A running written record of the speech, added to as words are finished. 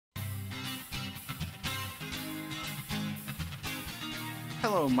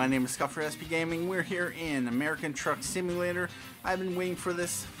Hello, my name is Scott for SP Gaming. We're here in American Truck Simulator. I've been waiting for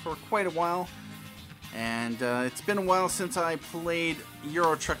this for quite a while, and it's been a while since I played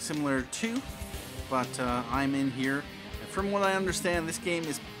Euro Truck Simulator 2, but I'm in here. And from what I understand, this game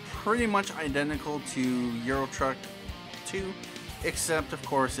is pretty much identical to Euro Truck 2, except of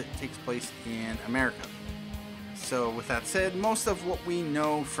course it takes place in America. So with that said, most of what we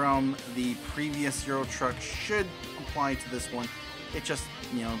know from the previous Euro Truck should apply to this one. It's just,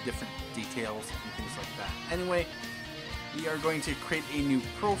 different details and things like that. Anyway, we are going to create a new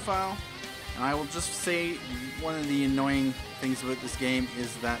profile, and I will just say one of the annoying things about this game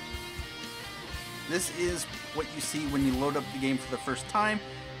is that this is what you see when you load up the game for the first time,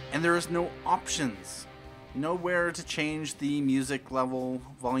 and there is no options. Nowhere to change the music level,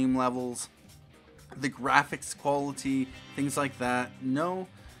 volume levels, the graphics quality, things like that. No,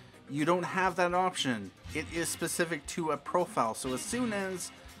 you don't have that option. It is specific to a profile. So as soon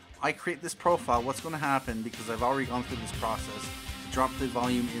as I create this profile, what's going to happen, because I've already gone through this process to drop the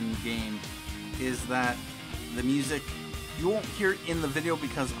volume in the game, is that the music, you won't hear it in the video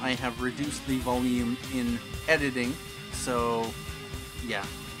because I have reduced the volume in editing. So yeah,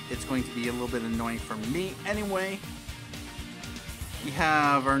 it's going to be a little bit annoying for me. Anyway, we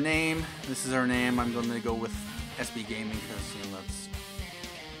have our name. This is our name. I'm going to go with SB Gaming because, that's...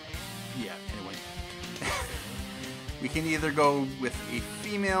 Yeah, anyway. We can either go with a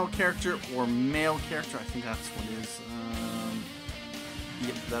female character or male character. I think that's what it is.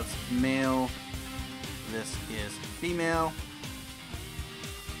 Yep, that's male. This is female.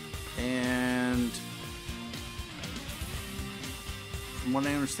 And from what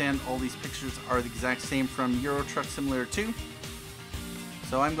I understand, all these pictures are the exact same from Euro Truck Simulator 2.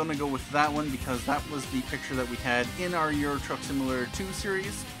 So I'm going to go with that one because that was the picture that we had in our Euro Truck Simulator 2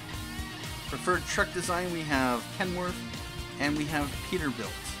 series. Preferred truck design, we have Kenworth and we have Peterbilt.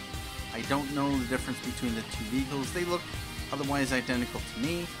 I don't know the difference between the two vehicles. They look otherwise identical to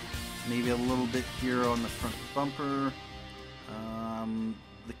me. Maybe a little bit here on the front bumper.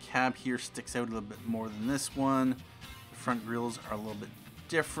 The cab here sticks out a little bit more than this one. The front grills are a little bit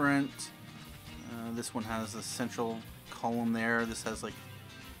different. This one has a central column there. This has like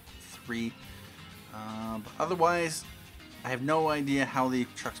 3. But otherwise, I have no idea how the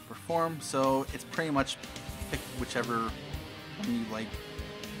trucks perform, so it's pretty much pick whichever one you like.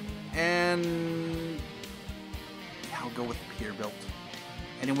 And yeah, I'll go with the Peterbilt.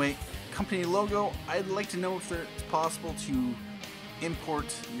 Anyway, company logo, I'd like to know if it's possible to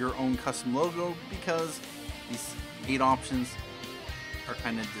import your own custom logo, because these 8 options are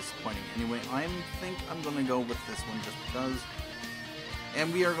kind of disappointing. Anyway, I think I'm going to go with this one just because.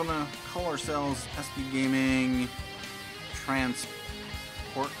 And we are going to call ourselves SB Gaming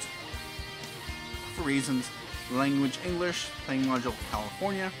Transport for reasons. Language English, playing module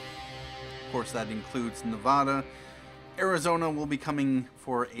California. Of course, that includes Nevada. Arizona will be coming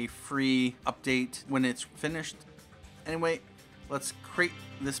for a free update when it's finished. Anyway, let's create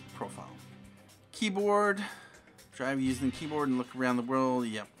this profile. Keyboard, drive using the keyboard and look around the world.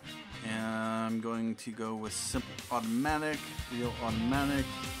 Yep. And I'm going to go with simple automatic, real automatic,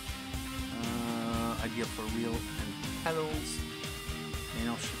 ideal for wheel and pedals. And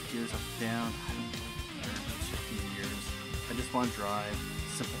I'll shift gears up, down. I don't care about shifting gears. I just want to drive.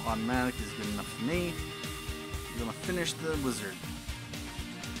 Simple automatic is good enough for me. I'm going to finish the wizard.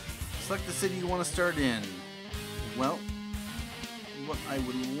 Select the city you want to start in. Well, what I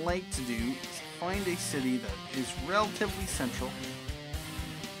would like to do is find a city that is relatively central.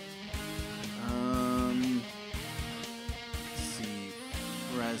 Let's see,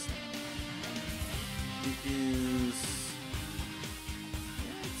 Fresno. It is,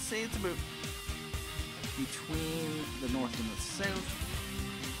 I'd say it's about between the north and the south,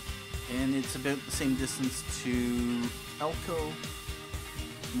 and it's about the same distance to Elko,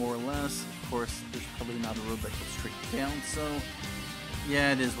 more or less. Of course, there's probably not a road that goes straight down, so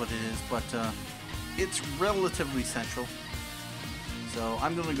yeah, it is what it is, but it's relatively central. So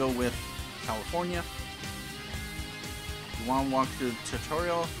I'm going to go with California. You want to walk through the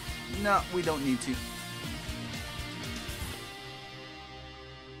tutorial? No, we don't need to.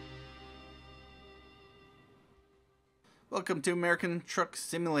 Welcome to American Truck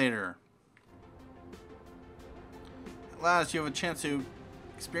Simulator. At last, you have a chance to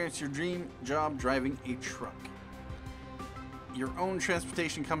experience your dream job driving a truck. Your own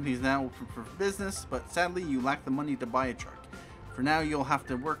transportation company is now open for business, but sadly you lack the money to buy a truck. For now, you'll have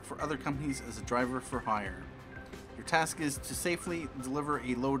to work for other companies as a driver for hire. Your task is to safely deliver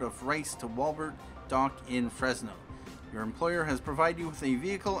a load of rice to Walbert Dock in Fresno. Your employer has provided you with a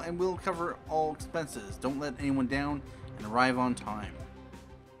vehicle and will cover all expenses. Don't let anyone down and arrive on time.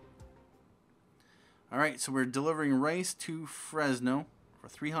 All right, so we're delivering rice to Fresno for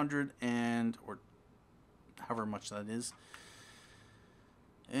 300 and or however much that is.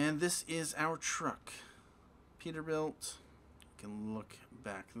 And this is our truck. Peterbilt. You can look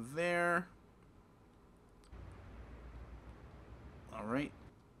back there. All right,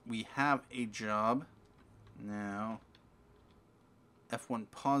 we have a job. Now, F1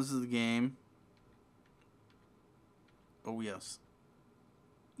 pauses the game. Oh, yes.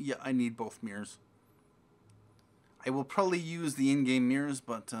 Yeah, I need both mirrors. I will probably use the in-game mirrors,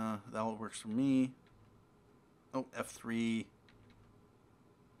 but that all works for me. Oh, F3.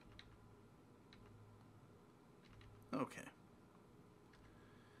 Okay.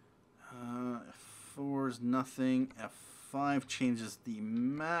 F4 is nothing. F5 changes the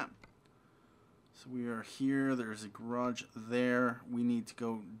map. So we are here. There's a garage there. We need to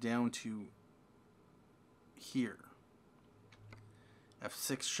go down to here.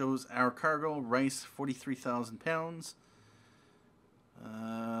 F6 shows our cargo. Rice, 43,000 pounds.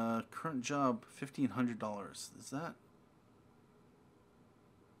 Current job, $1,500. Is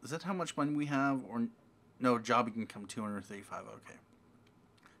that how much money we have? Or no, job income, 235. Okay.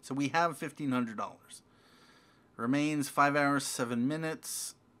 So we have $1,500. Remains 5 hours, 7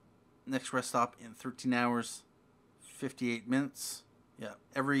 minutes. Next rest stop in 13 hours, 58 minutes. Yeah,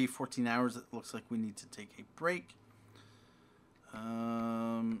 every 14 hours it looks like we need to take a break.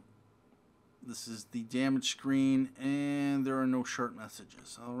 This is the damage screen, and there are no short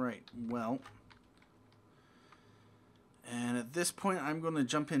messages. All right, well. And at this point, I'm going to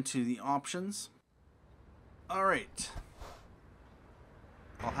jump into the options. All right.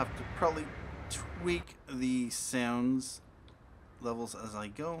 I'll have to probably tweak the sounds levels as I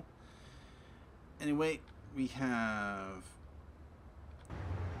go. Anyway, we have...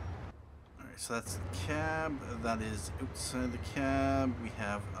 Alright, so that's the cab. That is outside the cab. We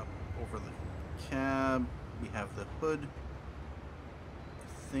have up over the cab. We have the hood.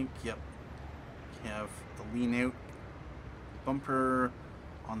 I think, yep. We have the lean out bumper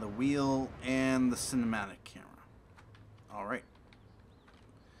on the wheel and the cinematic camera. Alright.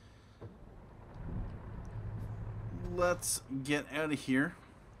 Let's get out of here.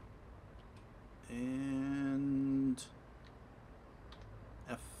 And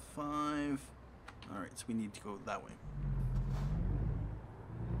F5. Alright, so we need to go that way.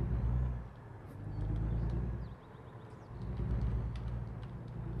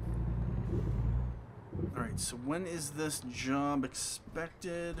 Alright, so when is this job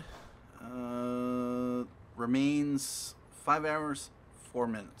expected? Remains 5 hours, 4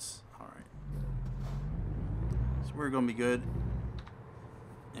 minutes. Alright. So we're going to be good.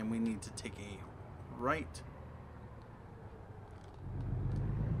 And we need to take a right.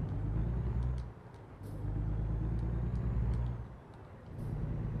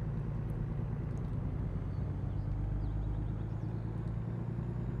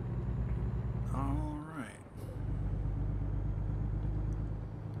 All right.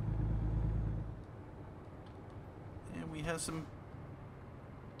 And we have some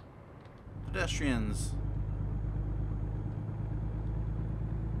pedestrians.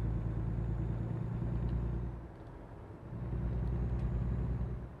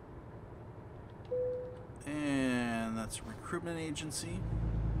 Recruitment agency.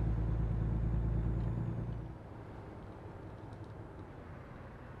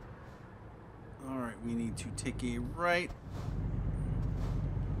 Alright, we need to take a right.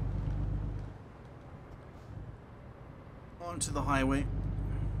 Onto the highway.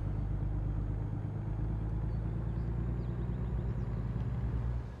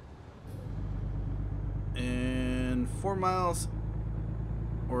 And 4 miles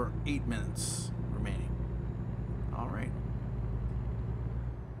or 8 minutes remaining. Alright.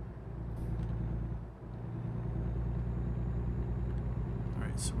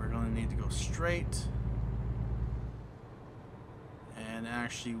 So we're going to need to go straight. And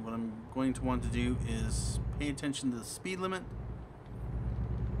actually what I'm going to want to do is pay attention to the speed limit.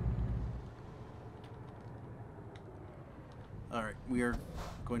 Alright, we are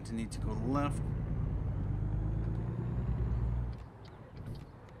going to need to go left.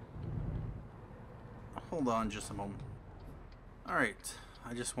 Hold on just a moment. Alright,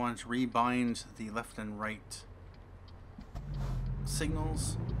 I just wanted to rebind the left and right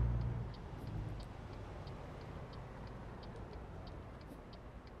signals.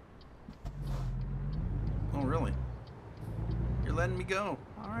 Oh, really? You're letting me go.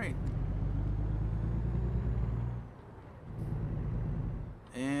 Alright.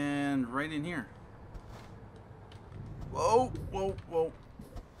 And right in here. Whoa, whoa, whoa.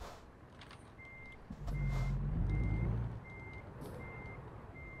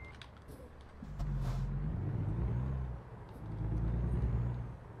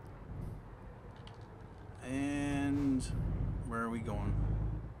 we going?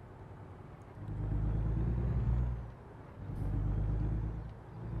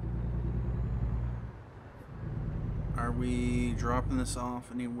 Are we dropping this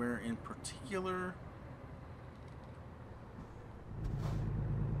off anywhere in particular?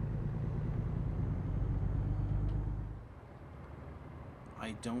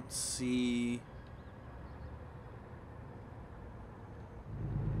 I don't see...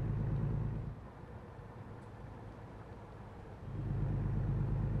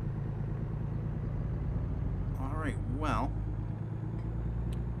 Alright, well...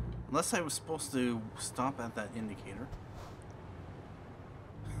 Unless I was supposed to stop at that indicator.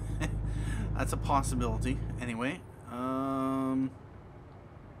 That's a possibility. Anyway,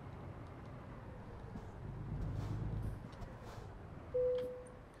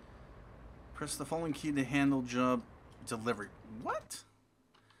 press the following key to handle job delivery. What?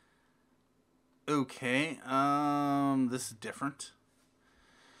 Okay, this is different.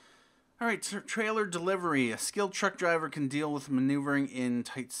 Alright, trailer delivery. A skilled truck driver can deal with maneuvering in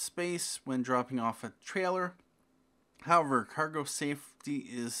tight space when dropping off a trailer. However, cargo safety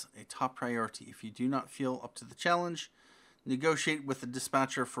is a top priority. If you do not feel up to the challenge, negotiate with the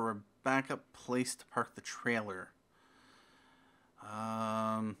dispatcher for a backup place to park the trailer.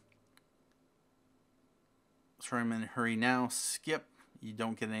 Sorry, I'm in a hurry now. Skip. You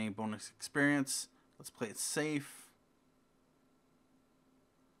don't get any bonus experience. Let's play it safe.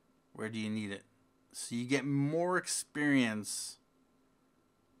 Where do you need it? So you get more experience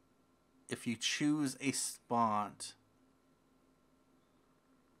if you choose a spot.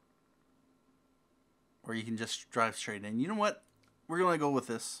 Or you can just drive straight in. You know what? We're going to go with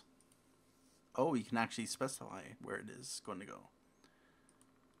this. Oh, you can actually specify where it is going to go.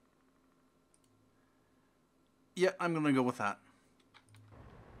 Yeah, I'm going to go with that.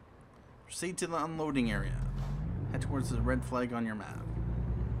 Proceed to the unloading area. Head towards the red flag on your map.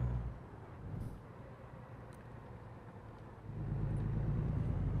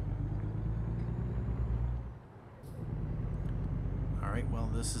 Alright, well,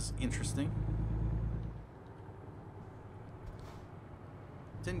 this is interesting.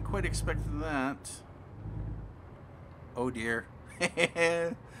 Didn't quite expect that. Oh dear.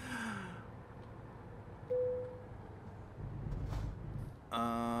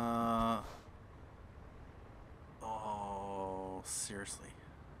 Oh, seriously.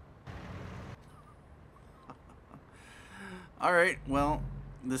 Alright, well,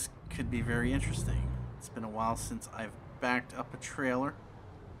 this could be very interesting. It's been a while since I've backed up a trailer.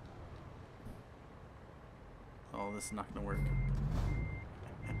 Oh, this is not going to work.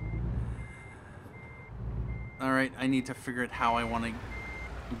 Alright, I need to figure out how I want to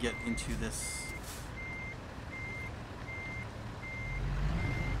get into this.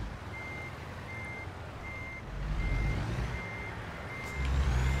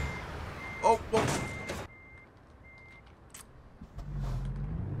 Oh, whoa.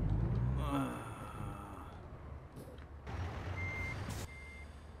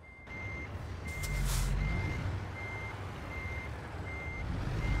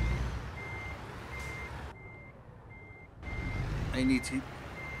 I need to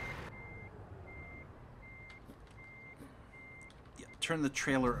turn the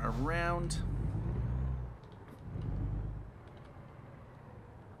trailer around.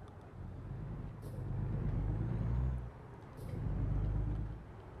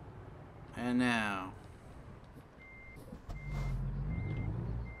 And now.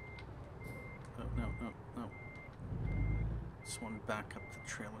 Oh, no. Just want to back up the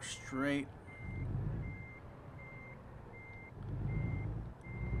trailer straight.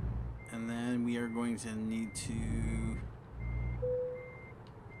 And then we are going to need to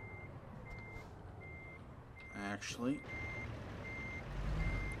actually.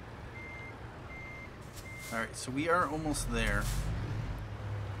 Alright, so we are almost there.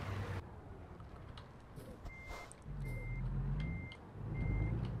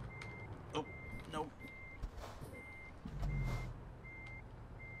 Oh, no.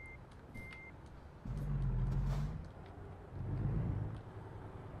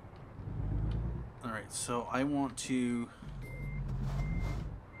 Alright, so I want to...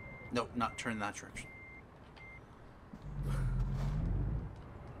 Nope, not turn that direction.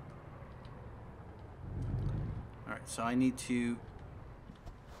 Alright, so I need to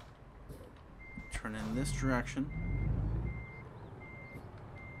turn in this direction.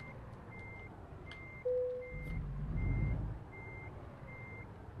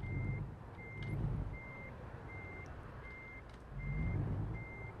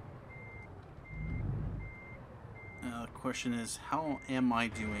 Question is, how am I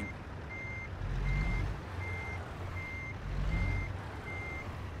doing?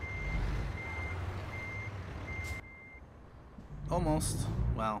 Almost.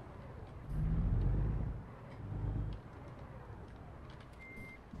 Well.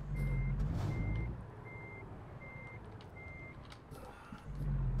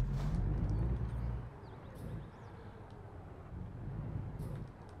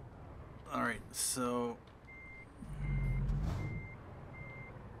 Alright, so...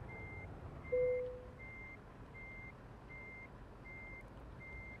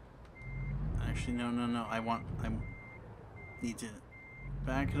 Actually, no. I need to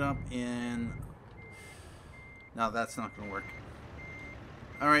back it up in... No, that's not going to work.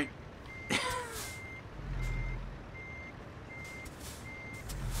 Alright.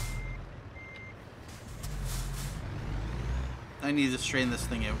 I need to straighten this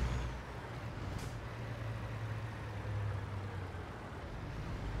thing out.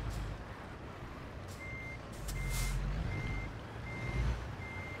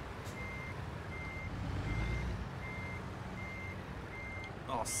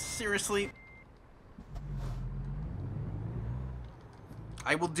 Oh, seriously?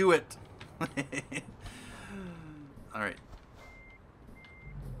 I will do it. All right.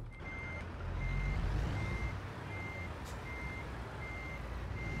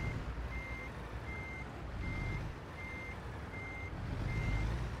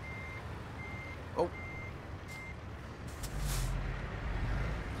 Oh.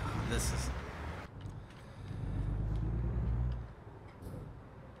 This is...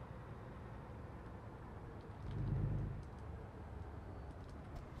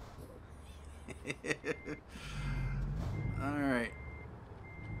 Alright.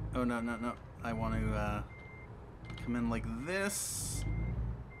 Oh, no. I want to come in like this.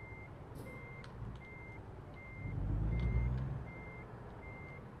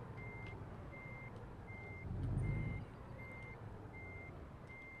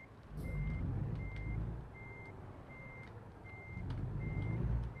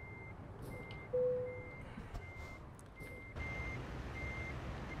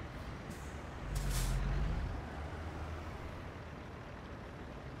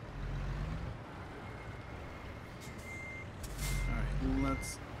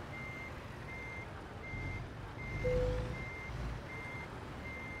 Let's...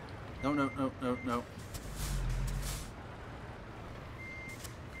 No.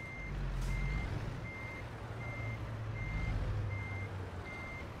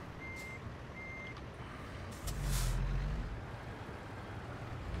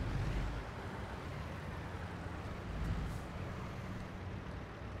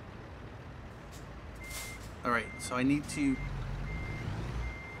 All right, so I need to...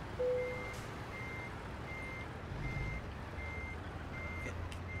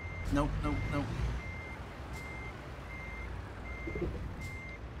 No.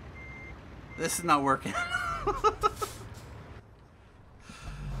 This is not working.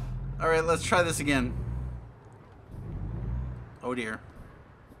 Alright, let's try this again. Oh dear.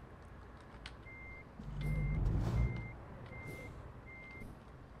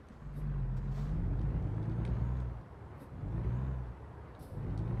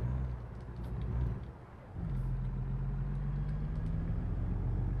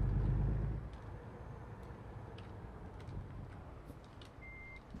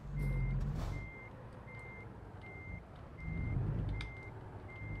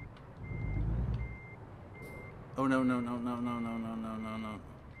 Oh no.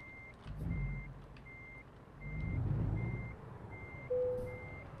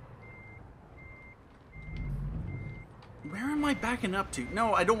 Where am I backing up to?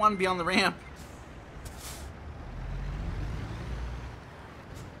 No, I don't want to be on the ramp.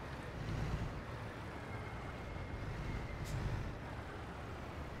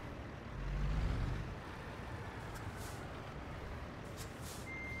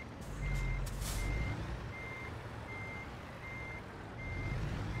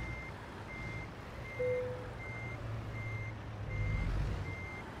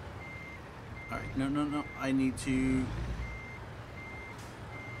 Alright, no. I need to...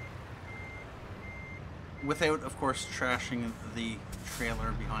 Without, of course, trashing the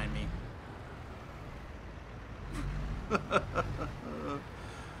trailer behind me.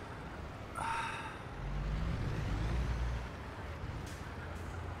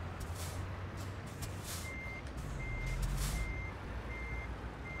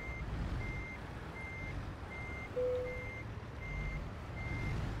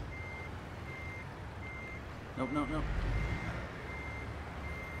 No.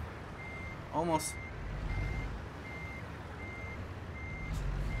 Almost.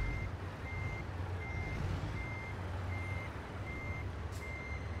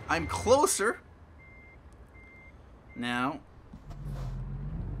 I'm closer. Now,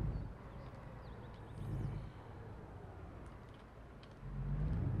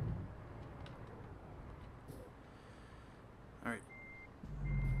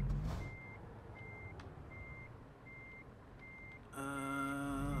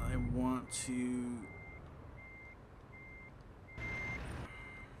 to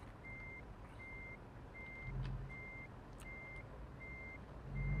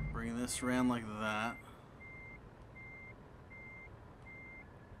bring this around like that.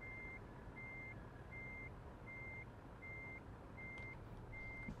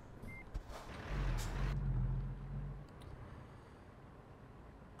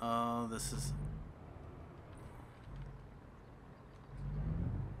 This is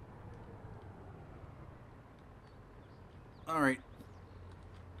all right.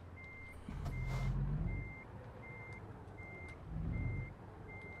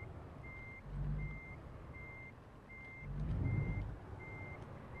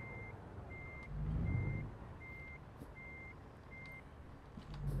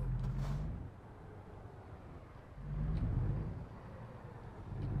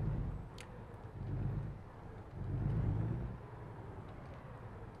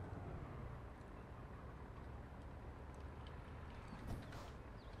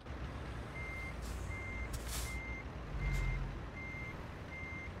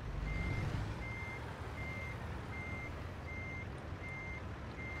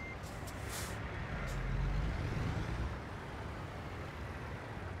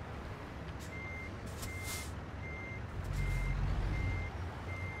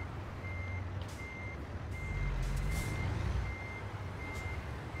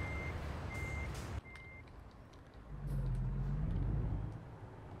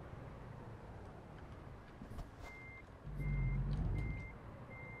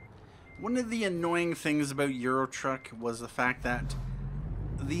 One of the annoying things about Euro Truck was the fact that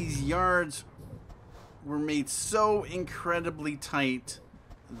these yards were made so incredibly tight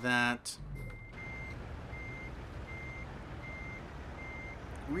that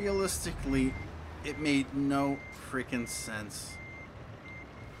realistically it made no freaking sense.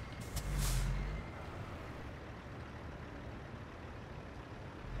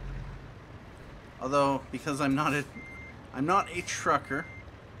 Although, because I'm not a trucker,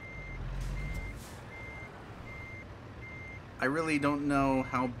 I really don't know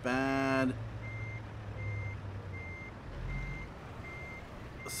how bad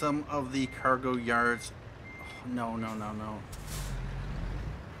some of the cargo yards, no,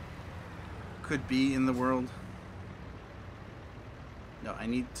 could be in the world. No, I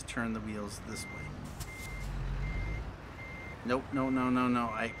need to turn the wheels this way. Nope, no.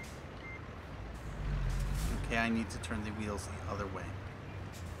 Okay, I need to turn the wheels the other way.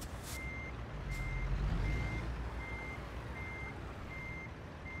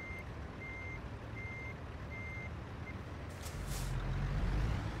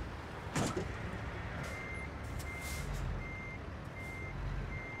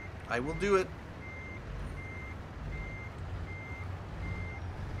 I will do it.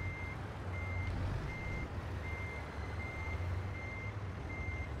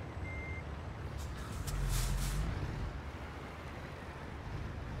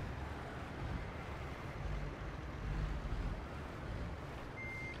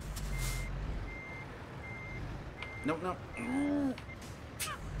 No.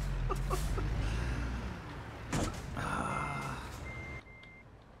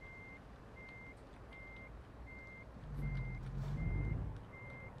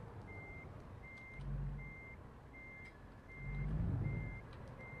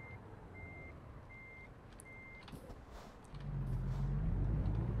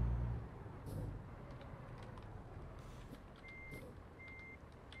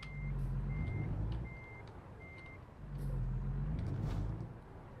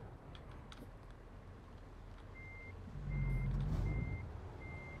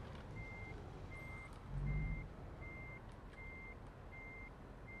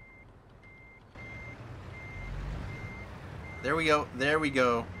 There we go. There we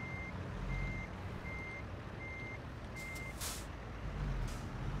go.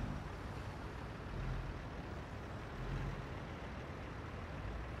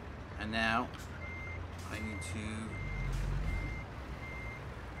 And now I need to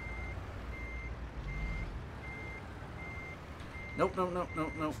Nope. All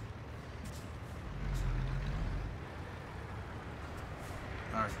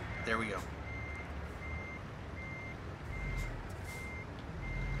right, there we go.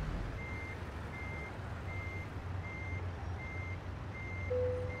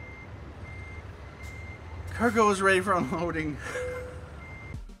 Cargo is ready for unloading.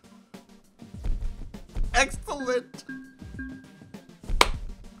 Excellent.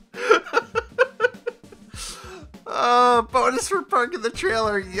 Bonus for parking the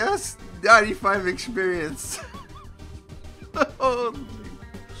trailer. Yes, 95 experience.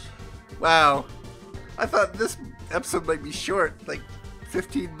 Wow. I thought this episode might be short, like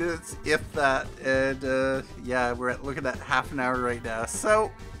 15 minutes, if that. And yeah, we're looking at half an hour right now.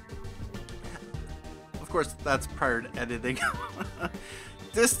 So, of course, that's prior to editing.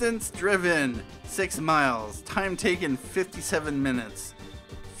 Distance driven, 6 miles. Time taken, 57 minutes.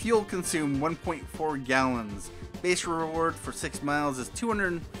 Fuel consumed, 1.4 gallons. Base reward for 6 miles is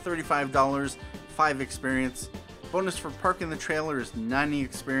 $235, 5 experience. Bonus for parking the trailer is 90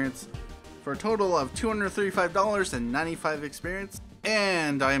 experience, for a total of $235 and 95 experience.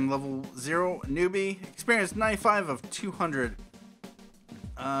 And I am level 0 newbie, experience 95 of 200.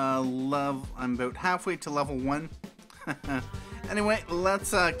 I'm about halfway to level 1. Anyway,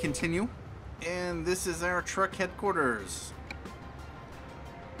 let's continue. And this is our truck headquarters.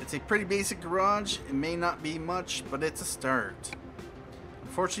 It's a pretty basic garage. It may not be much, but it's a start.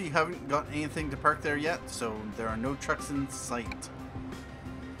 Unfortunately, you haven't got anything to park there yet, so there are no trucks in sight.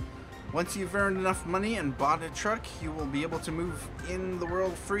 Once you've earned enough money and bought a truck, you will be able to move in the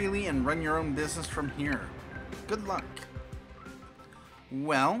world freely and run your own business from here. Good luck.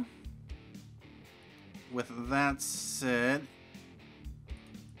 Well, with that said,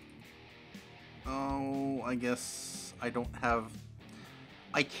 I guess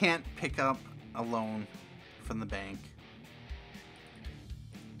I can't pick up a loan from the bank.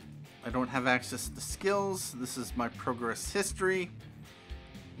 I don't have access to skills. This is my progress history.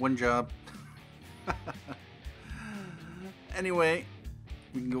 One job. Anyway,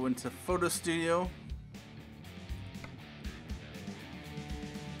 we can go into Photo Studio.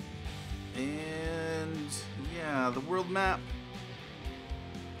 And yeah, the world map.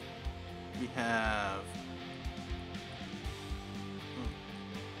 We have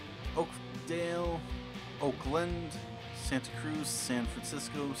Oakdale, Oakland, Santa Cruz, San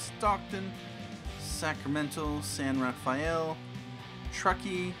Francisco, Stockton, Sacramento, San Rafael,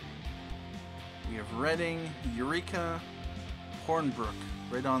 Truckee. We have Redding, Eureka, Hornbrook,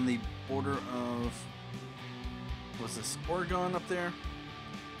 right on the border of, was this Oregon up there?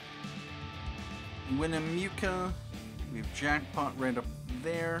 Winnemucca. We have Jackpot right up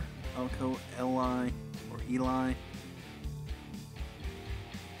there. Elko, Eli.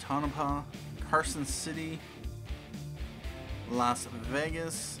 Tonopah, Carson City, Las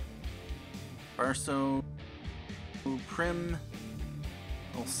Vegas, Barstow, Prim,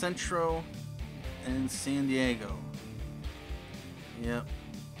 El Centro, and San Diego. Yep.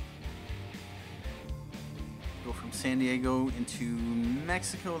 Go from San Diego into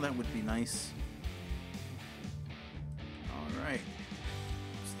Mexico, that would be nice. Alright.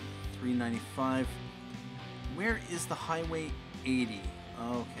 395. Where is the Highway 80?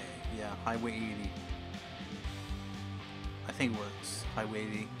 Okay, yeah, Highway 80. I think it was Highway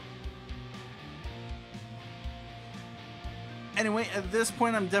 80. Anyway, at this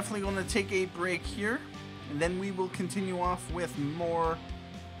point, I'm definitely going to take a break here, and then we will continue off with more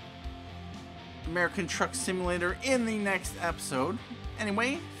American Truck Simulator in the next episode.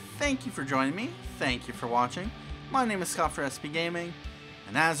 Anyway, thank you for joining me. Thank you for watching. My name is Scott for SP Gaming,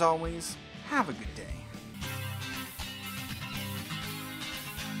 and as always, have a good day.